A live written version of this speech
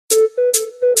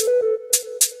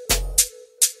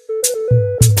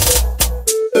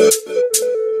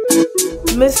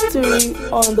Mystery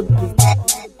on the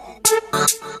beat.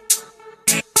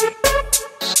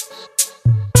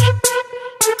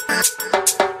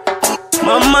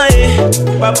 Mama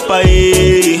papa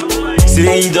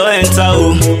say you don't enter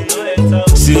oh,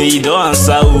 say you don't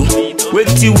answer oh. Wait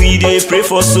till we dey pray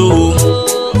for so.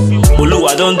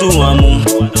 Oluwa don't do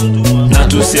am not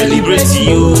to celebrate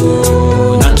you,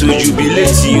 not to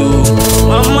jubilate you.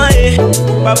 Mama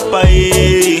papa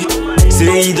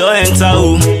say you don't enter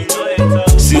oh,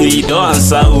 say you don't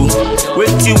answer oh.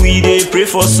 Wait till we dey pray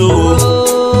for so.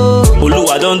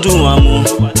 Oluwa don't do am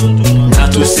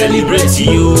not to celebrate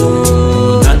you,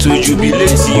 not to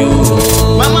jubilate you.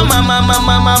 Mama, mama,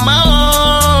 mama, mama,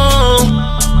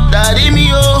 oh, daddy me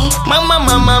oh. Mama,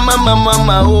 mama, mama,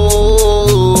 mama,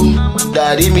 oh,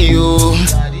 daddy me oh.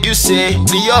 You say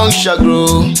the young shall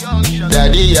grow,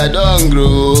 daddy I don't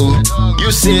grow.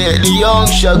 You say the young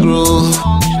shall grow,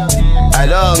 I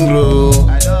don't grow.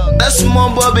 That small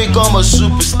boy become a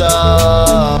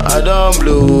superstar, I don't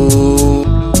blow.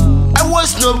 I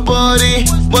was nobody,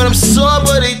 but I'm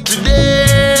somebody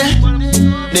today.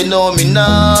 They know me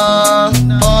now,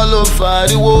 all over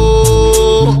the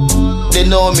world. They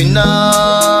know me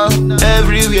now,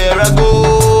 everywhere I go.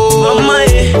 Mama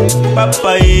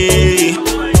papa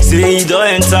say you don't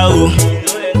enter oh,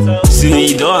 say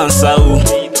you don't answer oh.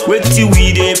 Wait till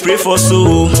we dey pray for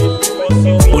so.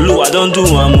 Oluwa don't do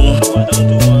am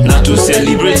not to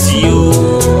celebrate you,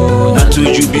 not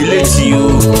to jubilate you.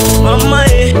 Mama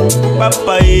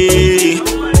papa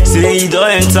say you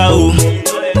don't enter oh,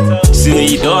 say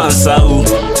you don't answer oh.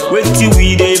 Wait till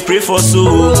we dey pray for so.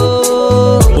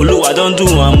 Oluwa don't do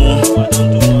am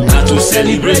not to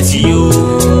celebrate you,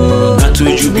 not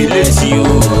to jubilate you.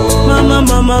 Mama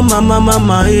mama mama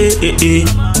mama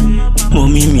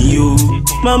mommy me yo.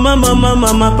 Mama mama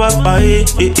mama papa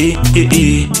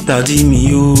daddy me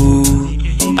yo.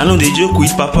 I know they joke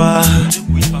with papa,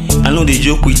 I know they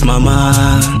joke with mama.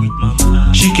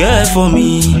 She care for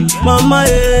me, mama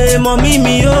mommy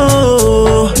me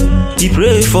yo. He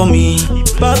pray for me,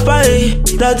 papa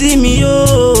daddy me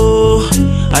yo.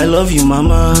 I love you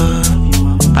mama,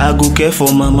 I go care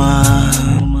for mama.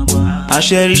 I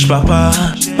cherish papa,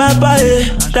 papa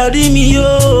daddy me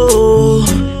yo.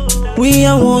 We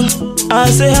are one, I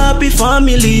say happy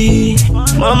family.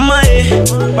 Mama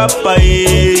papa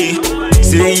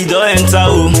say you don't enter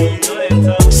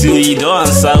oh, say you don't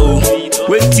answer oh.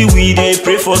 Wait till we dey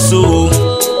pray for so.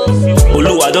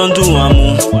 Oluwa don't do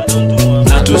am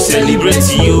not to celebrate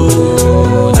you,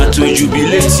 not to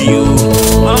jubilate you.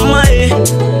 Mama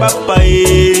papa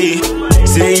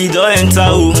say you don't enter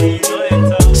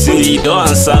oh, say you don't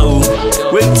answer oh.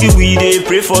 Wait till we dey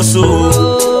pray for so.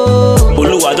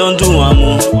 Oluwa don't do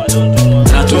am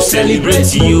not to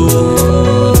celebrate you,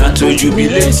 not to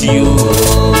jubilate you.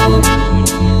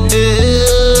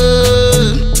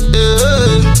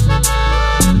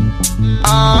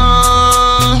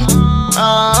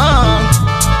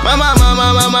 Mama,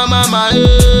 mama, mama, mama, mama,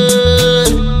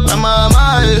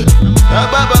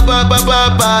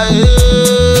 papa,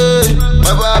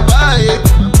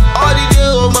 all the day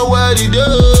of my wedding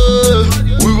day,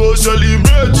 we go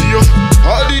celebrate you.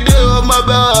 All the day of my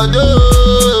birthday,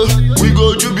 we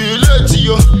go jubilate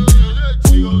you.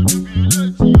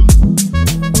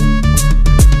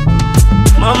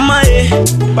 Mama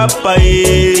papa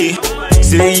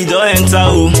say you don't enter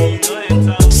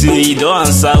oh, say you don't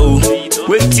answer oh.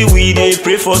 Wait till we dey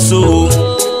pray for so.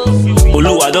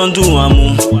 Oluwa don't do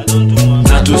am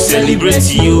not to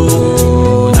celebrate you,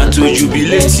 not to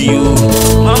jubilate you.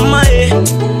 Mama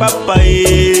papa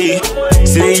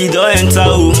say you don't enter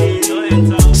oh,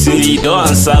 say you don't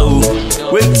answer oh.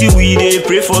 Wait till we dey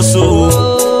pray for so.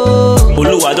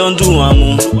 Oluwa don't do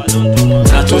am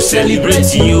not to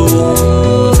celebrate you,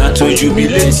 not to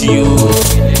jubilate you,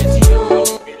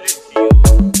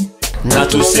 not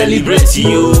to celebrate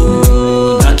you,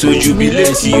 not to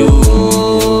jubilate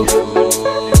you.